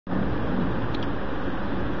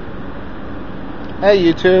Hey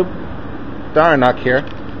YouTube, Darnuck here.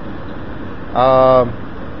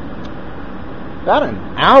 About an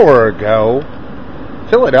hour ago,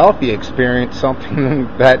 Philadelphia experienced something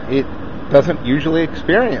that it doesn't usually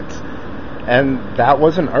experience, and that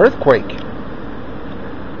was an earthquake.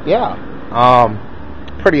 Yeah,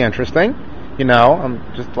 pretty interesting. You know,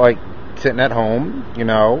 I'm just like sitting at home, you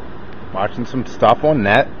know, watching some stuff on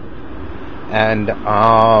net, and the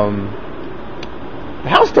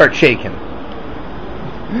house starts shaking.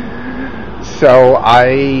 So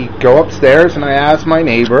I go upstairs and I ask my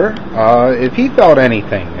neighbor if he felt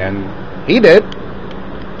anything, and he did.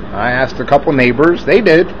 I asked a couple neighbors, they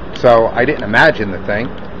did. So I didn't imagine the thing.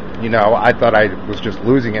 You know, I thought I was just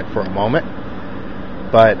losing it for a moment.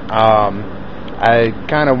 But I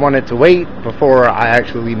kind of wanted to wait before I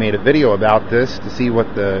actually made a video about this to see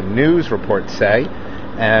what the news reports say.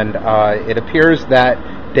 And it appears that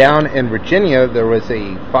down in Virginia there was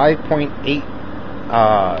a 5.8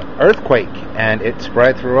 earthquake, and it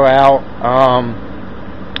spread throughout,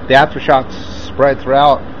 the aftershocks spread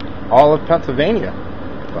throughout all of Pennsylvania.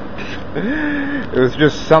 It was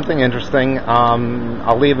just something interesting.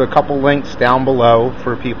 I'll leave a couple links down below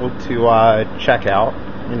for people to check out.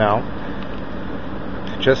 You know,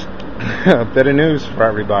 just a bit of news for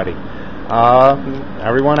everybody.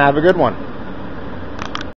 Everyone have a good one.